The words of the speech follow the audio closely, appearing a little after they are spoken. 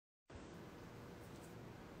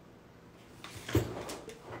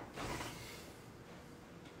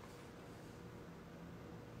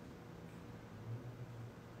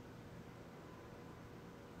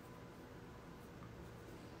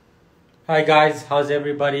Hi guys, how's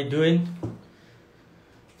everybody doing?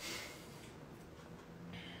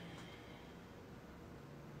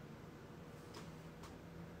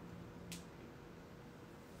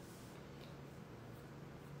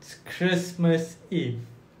 It's Christmas Eve.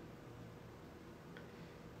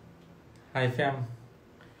 Hi fam.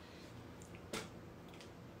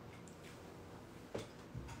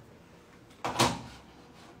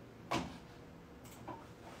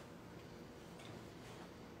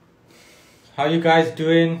 How you guys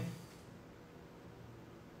doing? You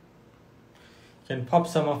can pop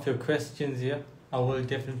some of your questions here. I will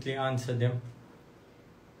definitely answer them.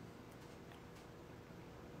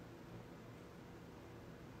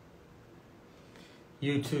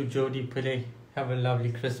 You too, Jody Pillay. Have a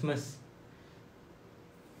lovely Christmas.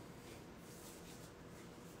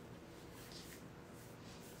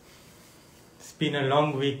 It's been a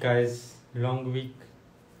long week, guys. Long week.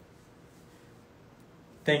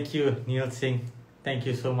 Thank you, Neil Singh. Thank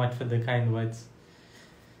you so much for the kind words.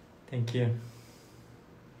 Thank you.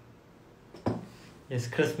 Yes,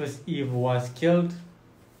 Christmas Eve was killed.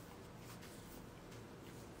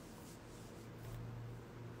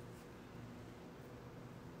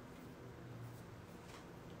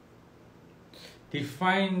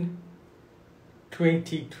 Define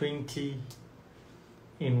 2020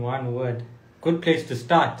 in one word. Good place to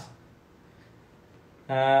start.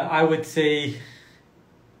 I would say,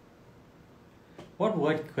 what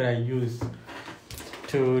word could I use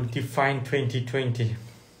to define 2020?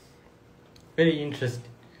 Very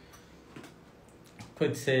interesting.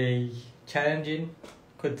 Could say challenging,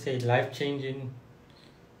 could say life-changing.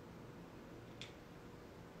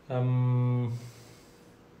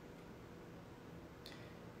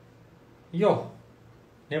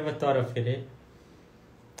 Never thought of it, eh?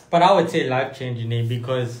 But I would say life-changing, eh?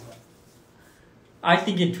 Because I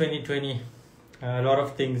think in 2020, a lot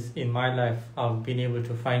of things in my life I've been able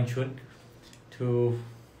to fine-tune to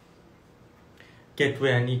get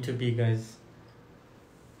where I need to be, guys.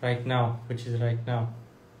 Right now, which is right now.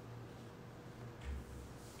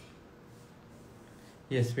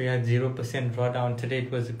 Yes, we had 0% drawdown. Today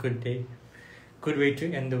it was a good day. Good way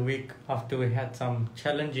to end the week after we had some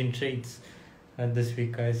challenging trades this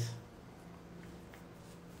week, guys.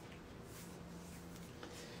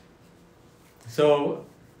 So,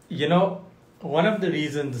 one of the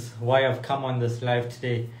reasons why I've come on this live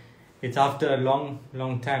today, it's after a long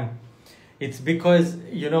time. It's because,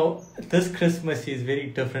 this Christmas is very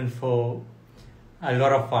different for a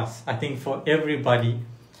lot of us. I think for everybody,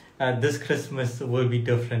 this Christmas will be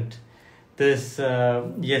different.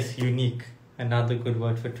 Unique. Another good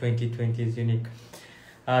word for 2020 is unique.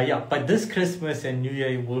 But this Christmas and New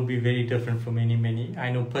Year will be very different for many.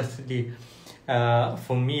 I know personally,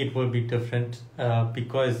 for me it will be different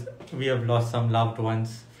because we have lost some loved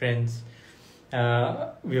ones, friends. We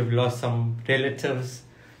have lost some relatives.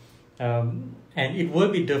 And it will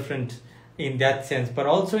be different in that sense, but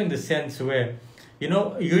also in the sense where,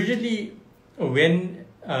 usually when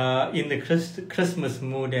in the Christmas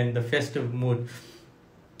mood and the festive mood,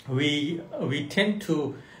 we tend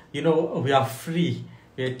to, we are free.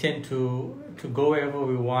 We tend to go wherever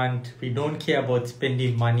we want. We don't care about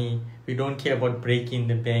spending money. We don't care about breaking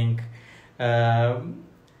the bank.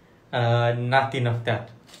 Nothing of that.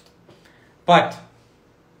 But,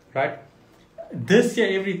 right? This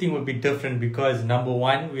year, everything will be different because number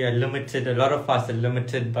one, we are limited. A lot of us are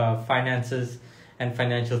limited by finances and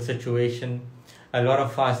financial situation. A lot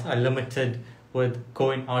of us are limited with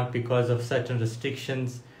going out because of certain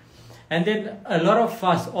restrictions. And then a lot of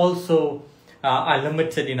us also are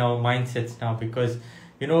limited in our mindsets now because,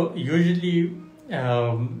 usually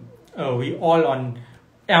we all on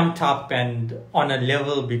amped up and on a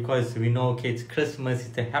level because we know, okay, it's Christmas,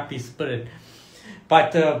 it's a happy spirit.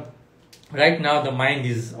 But right now the mind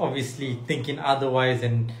is obviously thinking otherwise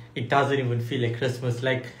and it doesn't even feel like Christmas.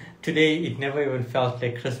 Like today, it never even felt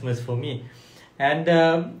like Christmas for me. And,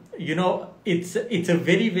 it's a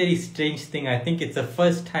very, very strange thing. I think it's the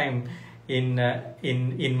first time in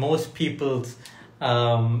most people's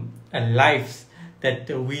lives that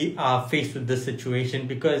we are faced with this situation.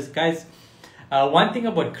 Because, guys, one thing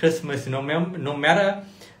about Christmas, no matter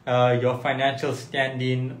your financial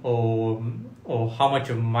standing or how much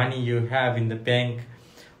of money you have in the bank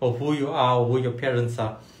or who you are or who your parents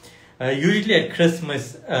are, usually at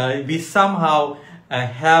Christmas we somehow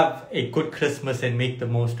have a good Christmas and make the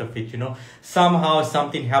most of it. Somehow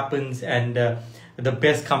something happens and the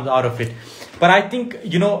best comes out of it. But I think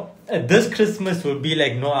this Christmas will be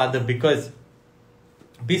like no other because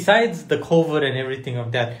besides the COVID and everything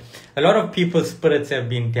of that, a lot of people's spirits have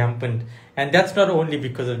been dampened. And that's not only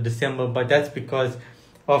because of December, but that's because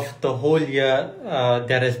of the whole year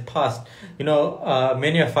that has passed.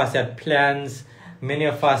 Many of us had plans, many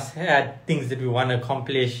of us had things that we want to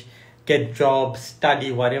accomplish, get jobs,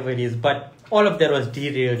 study, whatever it is, but all of that was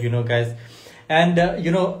derailed, guys. And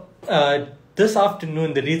this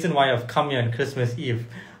afternoon, the reason why I've come here on Christmas Eve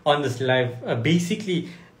on this live, basically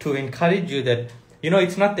to encourage you that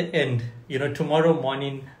it's not the end. Tomorrow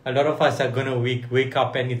morning a lot of us are gonna wake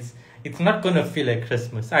up, and it's not gonna feel like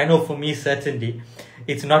Christmas. I know for me, certainly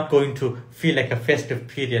it's not going to feel like a festive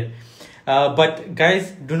period, but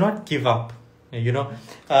guys, do not give up.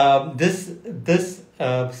 This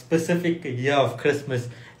specific year of Christmas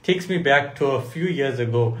takes me back to a few years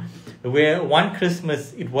ago, where one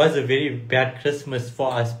Christmas it was a very bad Christmas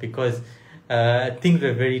for us because things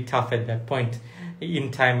were very tough at that point in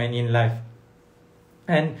time and in life.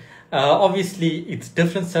 And obviously it's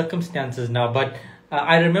different circumstances now, but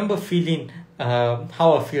I remember feeling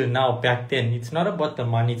how I feel now back then. It's not about the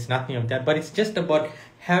money, it's nothing of that, but it's just about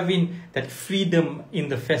having that freedom in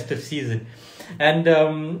the festive season. And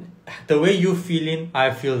the way you're feeling,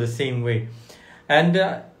 I feel the same way.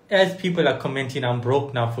 And as people are commenting, I'm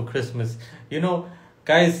broke now for Christmas.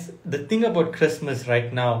 Guys, the thing about Christmas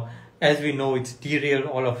right now, as we know, it's derailed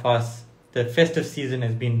all of us. The festive season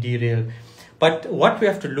has been derailed. But what we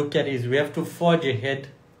have to look at is we have to forge ahead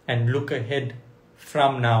and look ahead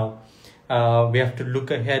from now. We have to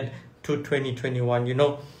look ahead to 2021.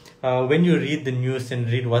 When you read the news and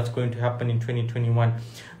read what's going to happen in 2021,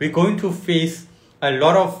 we're going to face a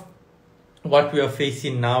lot of what we are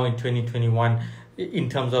facing now in 2021 in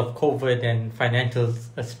terms of COVID and financial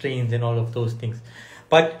strains and all of those things.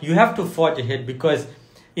 But you have to forge ahead, because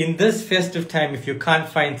in this festive time, if you can't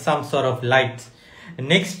find some sort of light,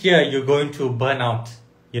 next year you're going to burn out.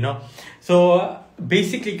 So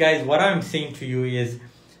basically, guys, what I'm saying to you is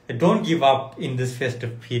don't give up in this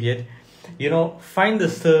festive period. Find the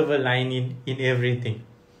silver lining in everything.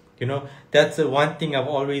 That's the one thing I've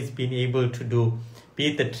always been able to do, be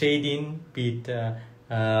it the trading, be it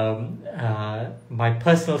my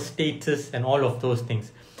personal status and all of those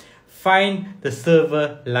things. Find the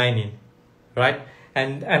silver lining, right?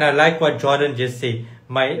 And I like what Jordan just said.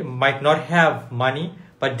 Might not have money,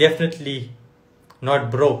 but definitely not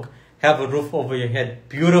broke. Have a roof over your head.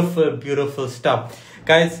 Beautiful, beautiful stuff.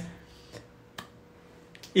 Guys,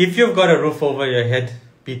 if you've got a roof over your head,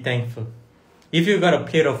 be thankful. If you've got a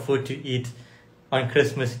plate of food to eat on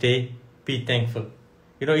Christmas Day, be thankful.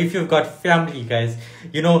 If you've got family, guys,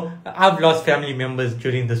 I've lost family members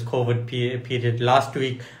during this COVID period. Last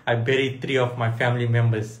week, I buried 3 of my family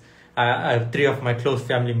members. 3 of my close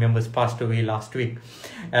family members passed away last week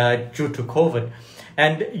due to COVID.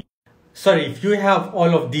 And sorry, if you have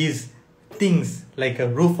all of these things like a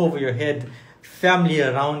roof over your head, family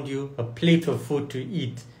around you, a plate of food to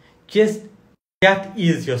eat, just that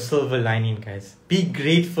is your silver lining, guys. Be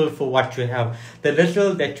grateful for what you have. The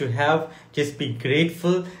little that you have, just be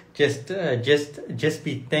grateful. Just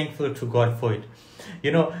be thankful to God for it.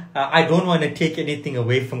 I don't want to take anything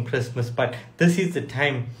away from Christmas, but this is the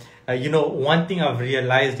time. One thing I've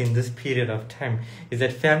realized in this period of time is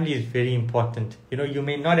that family is very important. You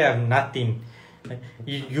may not have nothing.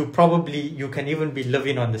 You can even be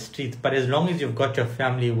living on the streets, but as long as you've got your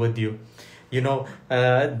family with you,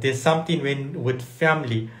 there's something with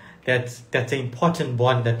family that's an important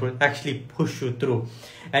bond that will actually push you through.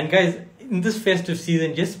 And guys, in this festive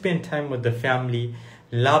season, just spend time with the family,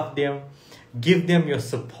 love them, give them your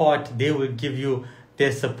support. They will give you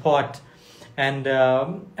their support, and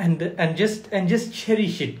just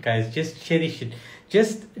cherish it, guys. Just cherish it.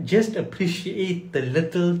 Just appreciate the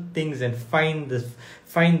little things and find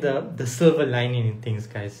the silver lining in things,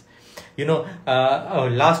 guys.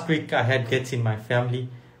 Last week I had deaths in my family.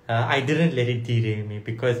 I didn't let it derail me,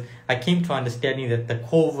 because I came to understanding that the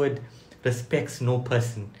COVID respects no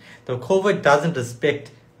person. The COVID doesn't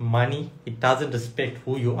respect money. It doesn't respect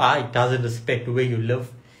who you are. It doesn't respect where you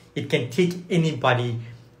live. It can take anybody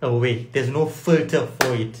away. There's no filter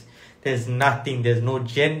for it. There's nothing. There's no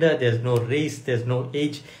gender. There's no race. There's no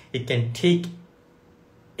age. It can take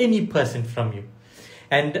any person from you.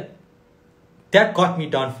 And that got me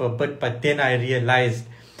down for a bit, but then I realized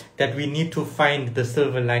that we need to find the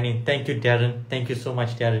silver lining. Thank you, Darren. Thank you so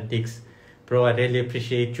much, Darren Dix. Bro, I really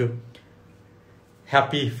appreciate you.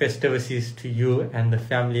 Happy festivities to you and the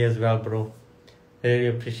family as well, bro. I really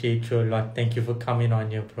appreciate you a lot. Thank you for coming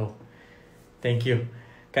on here, bro. Thank you.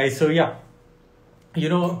 Guys, so yeah,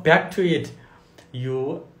 back to it.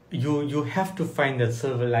 You have to find that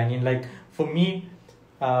silver lining. Like for me,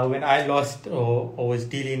 when I lost or was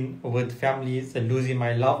dealing with families and losing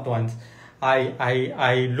my loved ones,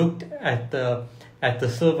 I looked at the at the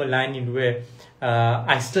silver lining where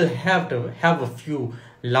I still have a few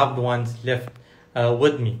loved ones left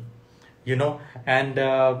with me, and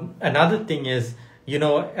another thing is,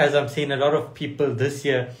 as I'm saying, a lot of people this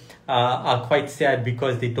year are quite sad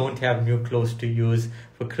because they don't have new clothes to use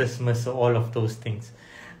for Christmas or all of those things.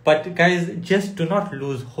 But guys, just do not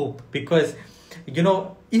lose hope, because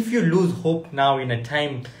if you lose hope now in a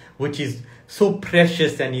time which is so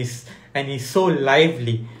precious and is so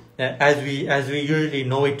lively, as we usually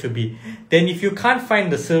know it to be, then if you can't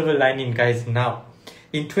find the silver lining, guys, now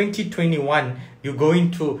in 2021, you're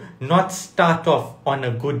going to not start off on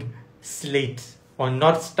a good slate, or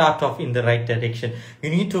not start off in the right direction. You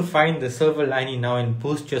need to find the silver lining now and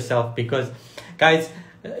boost yourself, because guys,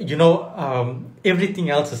 everything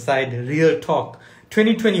else aside, real talk,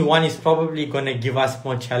 2021 is probably going to give us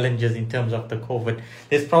more challenges in terms of the COVID.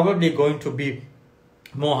 There's probably going to be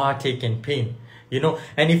more heartache and pain,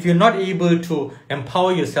 and if you're not able to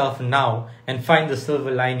empower yourself now and find the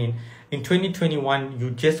silver lining, in 2021, you're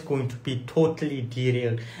just going to be totally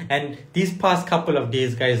derailed. And these past couple of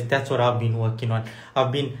days, guys, that's what I've been working on.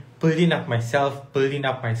 I've been building up myself, building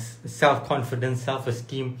up my self-confidence,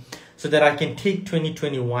 self-esteem, so that I can take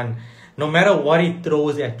 2021, no matter what it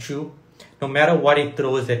throws at you, no matter what it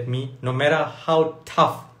throws at me, no matter how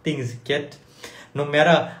tough things get, no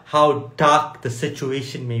matter how dark the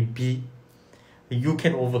situation may be, you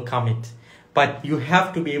can overcome it. But you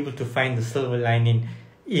have to be able to find the silver lining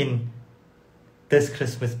in this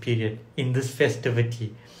Christmas period, in this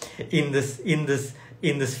festivity, in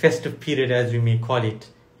this festive period, as we may call it.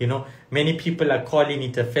 Many people are calling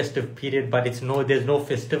it a festive period, but there's no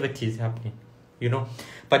festivities happening.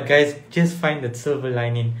 But guys, just find that silver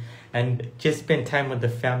lining and just spend time with the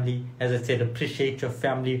family. As I said, appreciate your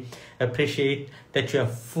family, appreciate that you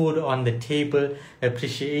have food on the table,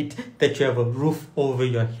 appreciate that you have a roof over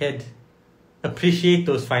your head. Appreciate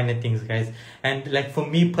those finer things, guys. And like for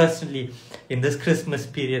me personally, in this Christmas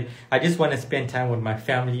period, I just want to spend time with my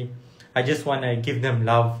family. I just want to give them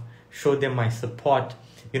love, show them my support,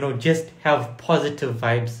 just have positive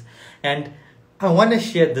vibes. And I want to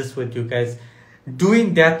share this with you guys.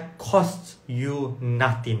 Doing that costs you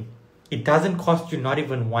nothing. It doesn't cost you not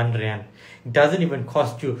even 1 rand. It doesn't even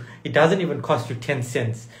cost you 10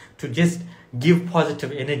 cents to just give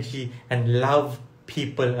positive energy and love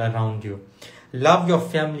people around you. Love your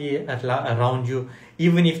family around you,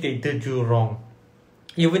 even if they did you wrong,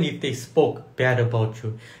 even if they spoke bad about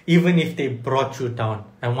you, even if they brought you down.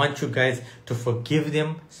 I want you guys to forgive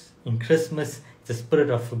them in Christmas. It's a spirit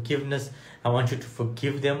of forgiveness. I want you to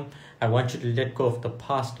forgive them. I want you to let go of the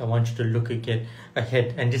past. I want you to look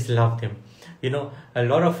ahead and just love them. A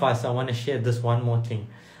lot of us, I want to share this one more thing.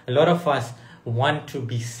 A lot of us want to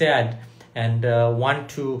be sad and want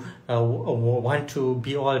to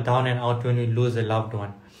be all down and out when we lose a loved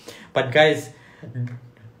one. But guys,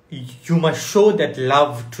 you must show that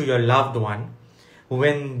love to your loved one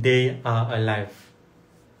when they are alive,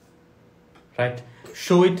 right?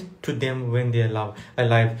 Show it to them when they're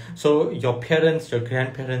alive. So your parents, your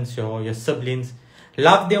grandparents, your siblings,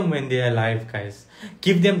 love them when they're alive, guys.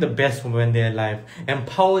 Give them the best when they're alive.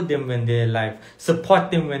 Empower them when they're alive.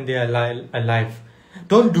 Support them when they're alive.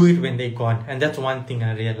 Don't do it when they're gone. And that's one thing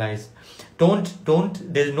I realized.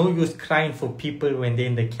 There's no use crying for people when they're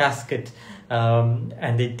in the casket and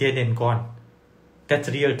they're dead and gone. That's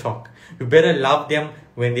real talk. You better love them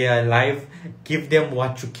when they are alive. Give them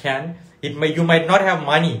what you can. You might not have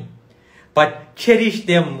money, but cherish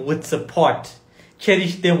them with support.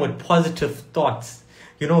 Cherish them with positive thoughts.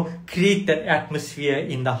 Create that atmosphere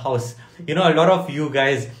in the house. A lot of you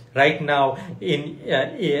guys right now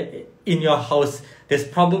in your house, there's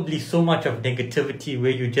probably so much of negativity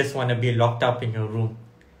where you just want to be locked up in your room.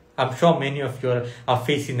 I'm sure many of you are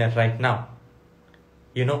facing that right now.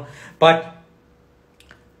 But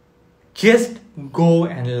just go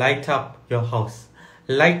and light up your house.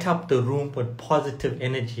 Light up the room with positive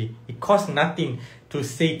energy. It costs nothing to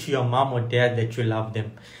say to your mom or dad that you love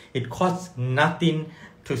them. It costs nothing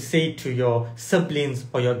to say to your siblings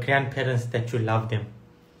or your grandparents that you love them.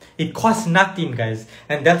 It costs nothing, guys.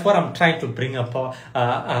 And that's what I'm trying to bring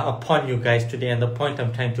upon you guys today. And the point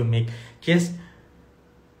I'm trying to make, just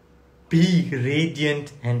be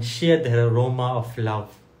radiant and share the aroma of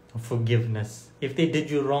love, of forgiveness. If they did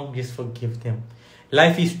you wrong, just forgive them.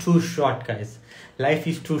 Life is too short, guys. Life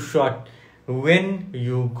is too short. When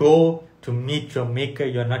you go to meet your maker,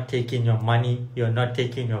 you're not taking your money, you're not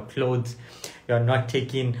taking your clothes, you're not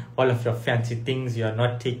taking all of your fancy things, you're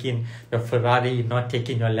not taking your Ferrari, you're not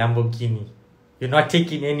taking your Lamborghini. You're not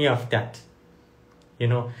taking any of that.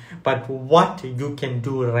 But what you can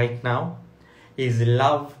do right now is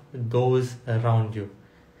love those around you.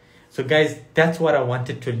 So guys, that's what I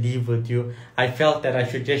wanted to leave with you. I felt that I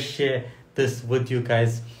should just share this with you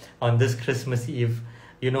guys on this Christmas Eve.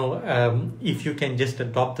 If you can just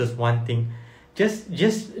adopt this one thing, just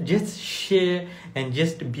share and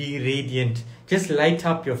just be radiant. Just light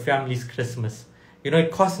up your family's Christmas.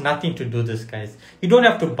 It costs nothing to do this, guys. You don't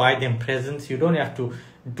have to buy them presents. You don't have to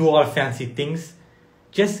do all fancy things.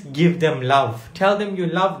 Just give them love. Tell them you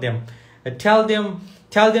love them. Tell them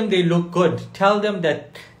they look good.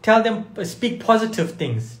 Speak positive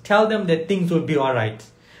things. Tell them that things will be all right.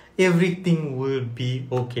 Everything will be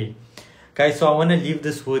okay. Guys, so I want to leave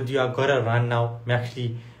this with you. I've got to run now. I'm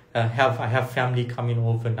actually I have family coming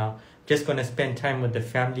over now. Just going to spend time with the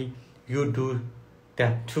family. You do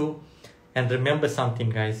that too. And remember something,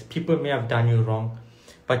 guys. People may have done you wrong,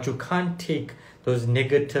 but you can't take those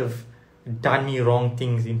negative done me wrong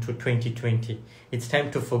things into 2020. It's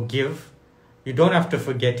time to forgive. You don't have to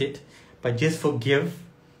forget it, but just forgive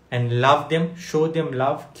and love them. Show them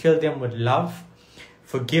love. Kill them with love.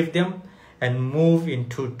 Forgive them and move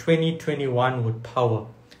into 2021 with power.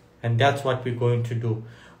 And that's what we're going to do.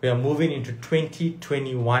 We are moving into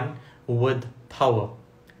 2021 with power.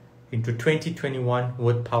 Into 2021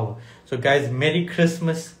 with power. So guys, Merry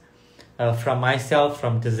Christmas from myself,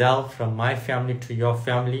 from Dizelle, from my family to your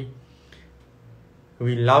family.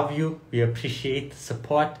 We love you. We appreciate the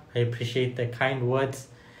support. I appreciate the kind words.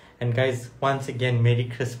 And guys, once again, Merry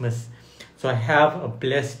Christmas. So have a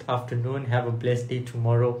blessed afternoon. Have a blessed day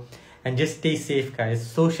tomorrow. And just stay safe, guys.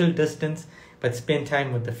 Social distance, but spend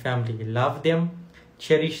time with the family. Love them,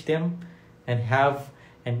 cherish them, and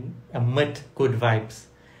emit good vibes.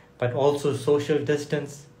 But also social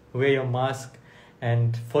distance, wear your mask,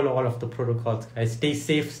 and follow all of the protocols, guys. Stay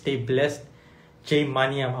safe, stay blessed. J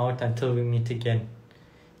Money, I'm out until we meet again.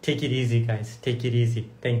 Take it easy, guys. Take it easy.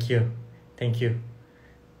 Thank you. Thank you.